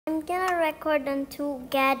I'm gonna record on two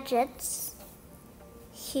gadgets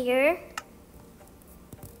here.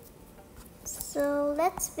 So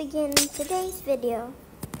let's begin today's video.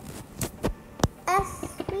 As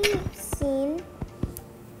we've seen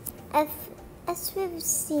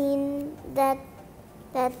that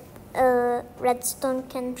redstone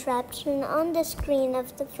contraption on the screen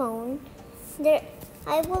of the phone,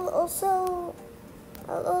 I'll also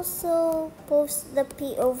post the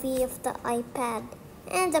POV of the iPad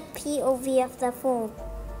and the POV of the phone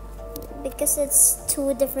because it's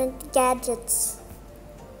two different gadgets.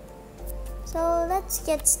 So let's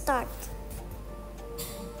get started.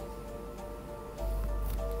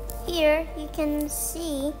 Here you can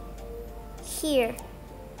see here.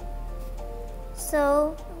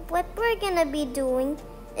 So what we're gonna be doing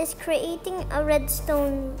is creating a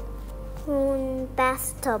redstone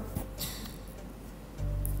bathtub.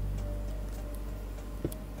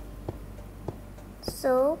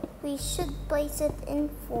 So we should place it in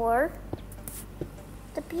 4.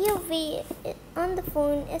 The POV on the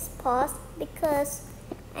phone is paused because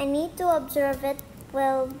I need to observe it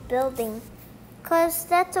while building, because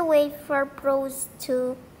that's a way for pros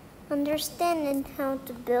to understand and how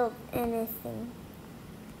to build anything.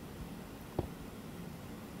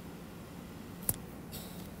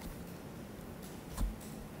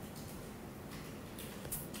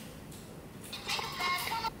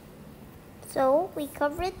 So we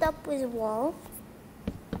cover it up with wall.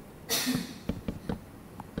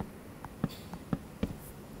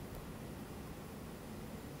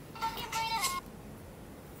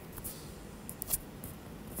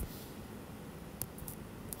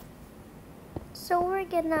 So we're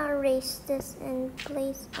gonna erase this and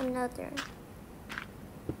place another.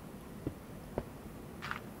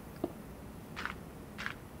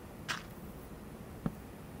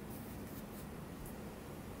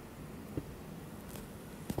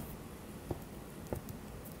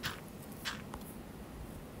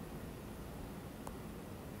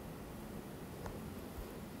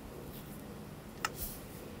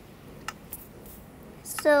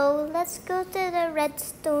 So let's go to the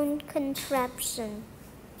redstone contraption.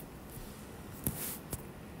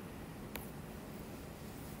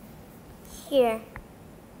 Here,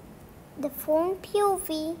 the phone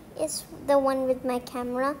POV is the one with my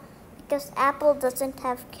camera because Apple doesn't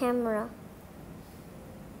have camera.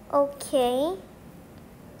 Okay,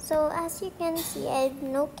 so as you can see, I have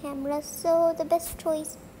no camera, so the best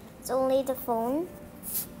choice is only the phone,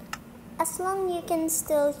 as long as you can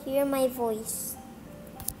still hear my voice.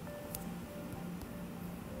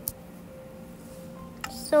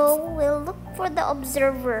 So we'll look for the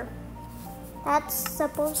observer. That's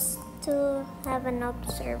supposed to have an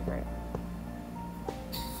observer.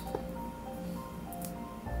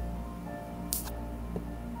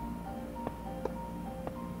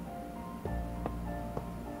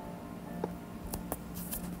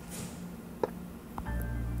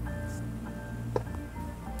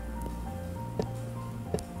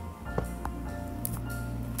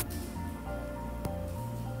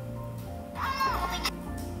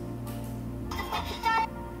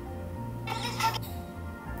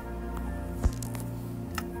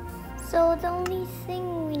 So the only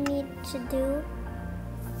thing we need to do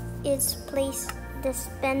is place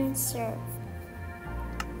dispenser.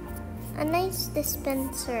 A nice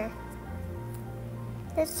dispenser.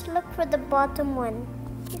 Let's look for the bottom one.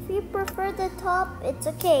 If you prefer the top, it's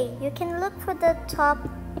okay. You can look for the top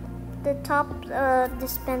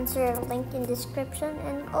dispenser link in description,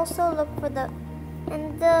 and also look for the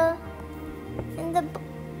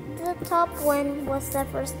top one was the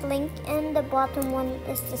first link and the bottom one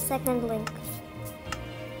is the second link.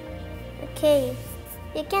 Okay,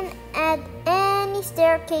 you can add any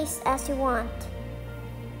staircase as you want.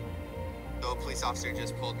 The police officer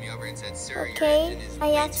just pulled me over and said, "Sir, okay, your engine is I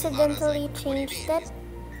way accidentally too loud." I was like, changed "What do it. you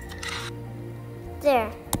mean?"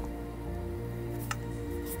 There.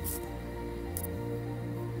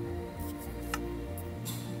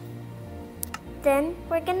 Then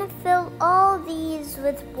we're gonna fill all these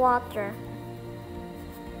with water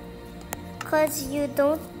because you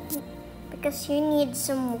need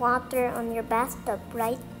some water on your bathtub,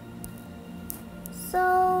 right?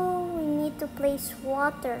 So we need to place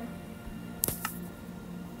water.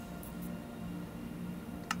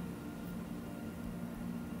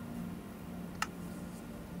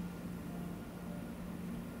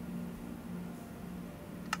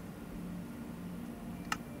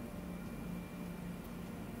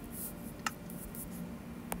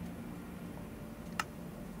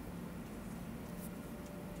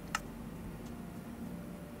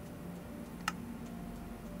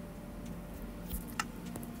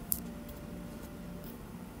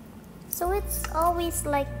 So it's always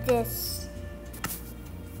like this.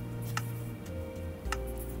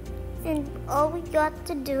 And all we got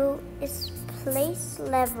to do is place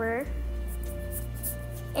lever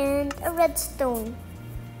and a redstone.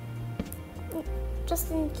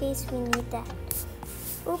 Just in case we need that.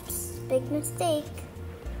 Oops, big mistake.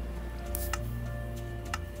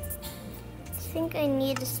 I think I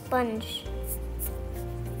need a sponge.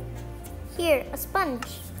 Here, a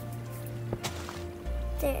sponge.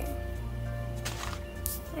 There.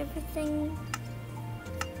 Everything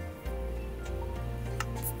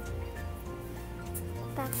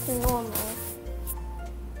back to normal.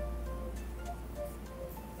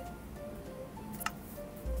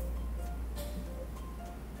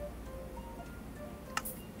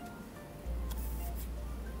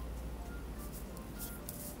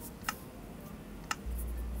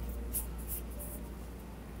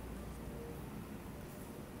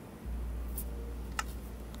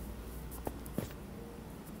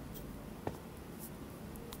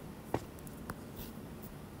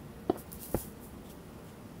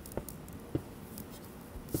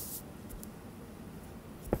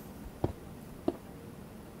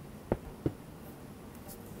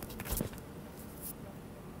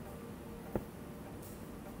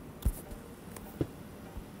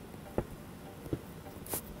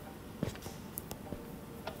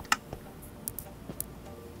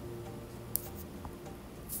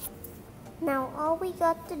 Now all we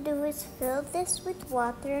got to do is fill this with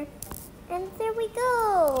water, and there we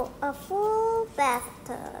go, a full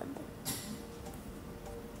bathtub.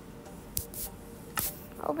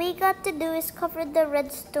 All we got to do is cover the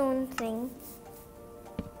redstone thing.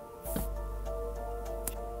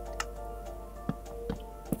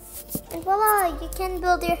 And voila, you can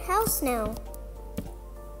build your house now.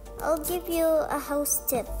 I'll give you a house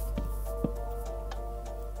tip.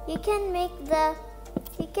 You can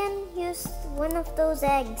use one of those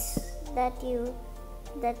eggs that you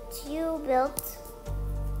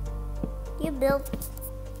built.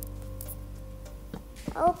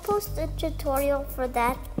 I'll post a tutorial for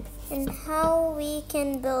that and how we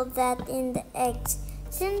can build that in the eggs,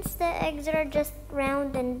 since the eggs are just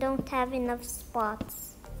round and don't have enough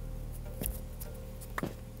spots.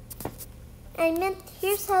 I meant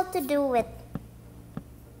here's how to do it.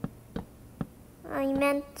 I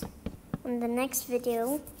meant on the next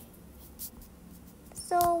video.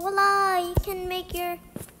 So voila, you can make your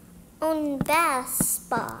own bath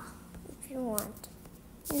spa if you want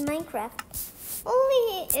in Minecraft.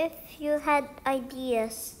 Only if you had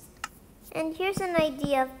ideas. And here's an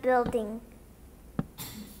idea of building.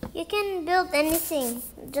 You can build anything,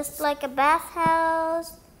 just like a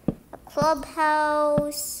bathhouse, a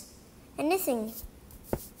clubhouse, anything.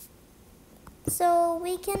 So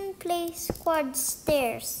we can place quad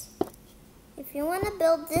stairs. If you want to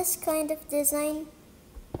build this kind of design,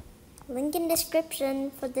 link in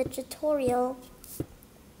description for the tutorial.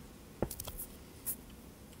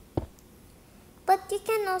 But you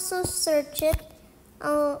can also search it.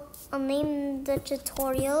 I'll name the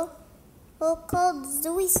tutorial. We'll call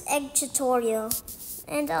Zooey's Egg Tutorial.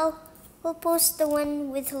 And we'll post the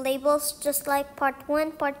one with labels just like part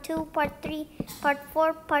 1, part 2, part 3, part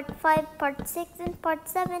 4, part 5, part 6, and part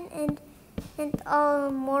 7, and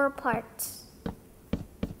all more parts.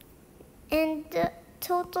 And the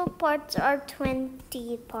total parts are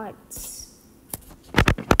 20 parts.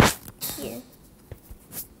 Here.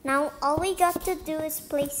 Now all we got to do is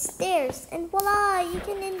place stairs, and voila, you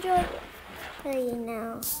can enjoy playing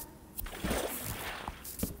now.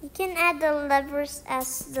 You can add the levers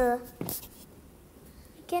as the.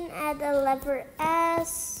 You can add a lever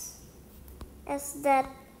as that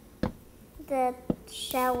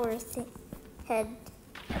shower head.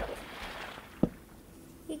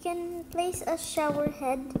 You can place a shower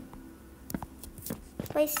head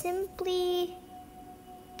by simply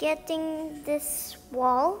getting this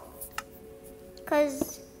wall,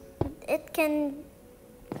 because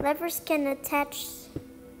levers can attach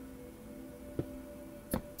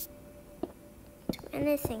to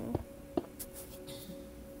anything.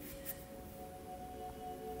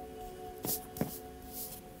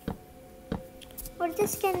 Or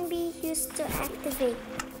this can be used to activate.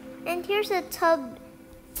 And here's a tub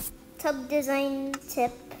design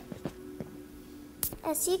tip.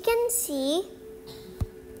 As you can see,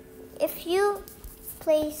 if you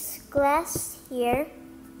place glass here,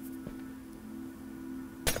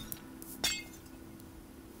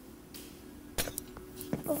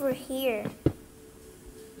 over here,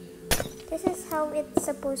 this is how it's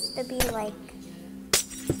supposed to be like.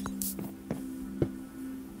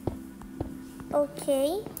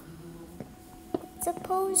 Okay, it's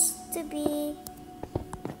supposed to be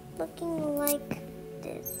looking like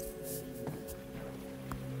this.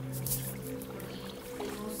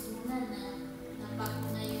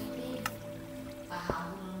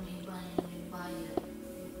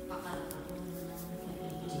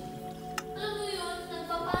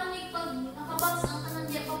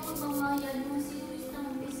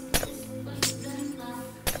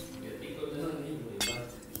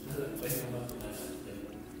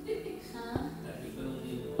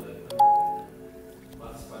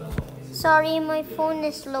 Sorry, my phone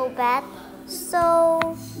is low bat, so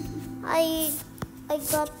I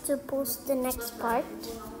got to post the next part.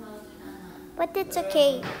 But it's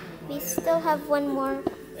okay. We still have one more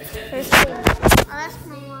first thing. I'll ask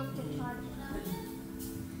my mom to charge it.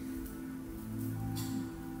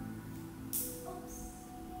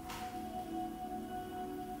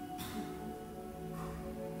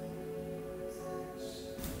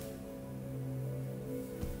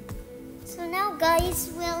 So now,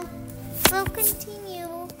 guys, we'll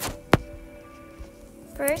continue.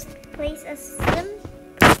 First, place a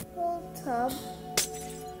simple tub.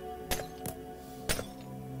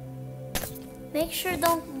 Make sure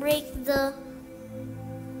don't break the.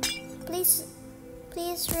 Please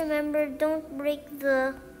remember, don't break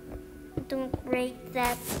that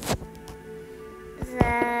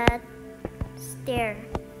stair.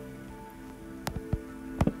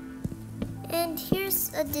 And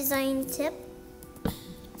here's a design tip.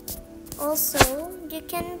 Also, you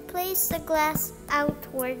can place the glass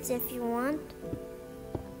outwards if you want.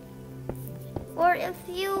 Or if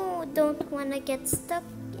you don't want to get stuck,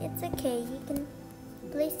 it's okay. You can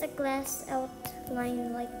place the glass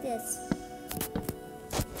outline like this.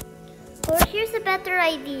 Or here's a better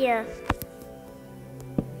idea.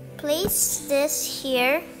 Place this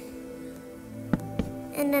here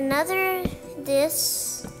and another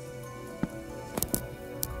this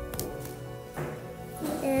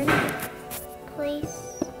and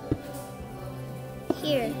place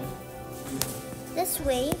here. This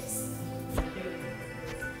way.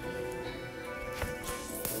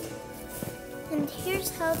 And here's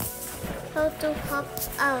how to hop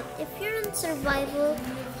out. If you're in survival,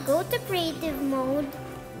 go to creative mode,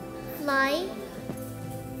 fly,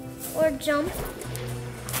 or jump.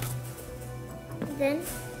 Then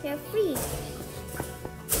you're free.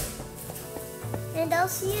 And I'll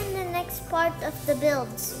see you in the next part of the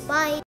builds. Bye!